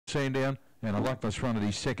Sandown, and a luckless run at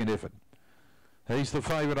his second effort. He's the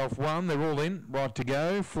favourite off one. They're all in, right to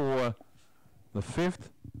go for the fifth.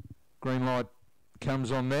 Green light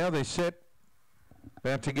comes on now. They're set.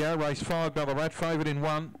 About to go. Race 5, Ballarat, favourite in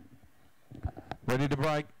one. Ready to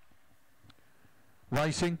break.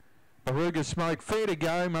 Racing. Baruga Smoke, fair to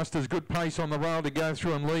go, musters good pace on the rail to go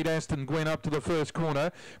through and lead Aston Gwen up to the first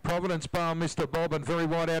corner. Providence Bale, Mr. Bob, and very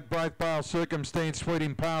wide out Braith Bale, Circumstance, Sweet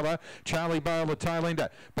Impala. Charlie Bale, the tail ender.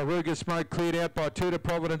 Baruga Smoke cleared out by two to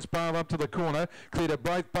Providence Bale up to the corner. Cleared to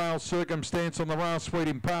Braith Bale, Circumstance on the rail, Sweet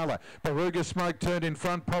Impala. Baruga Smoke turned in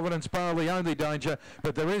front, Providence Bale the only danger,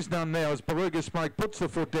 but there is none now as Baruga Smoke puts the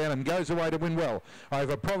foot down and goes away to win well.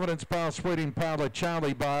 Over Providence Bale, Sweet Impala,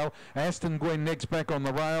 Charlie Bale. Aston Gwen next back on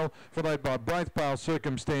the rail, followed by Braith Bale,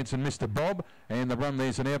 Circumstance and Mr. Bob, and the run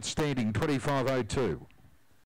there's an outstanding 25.02.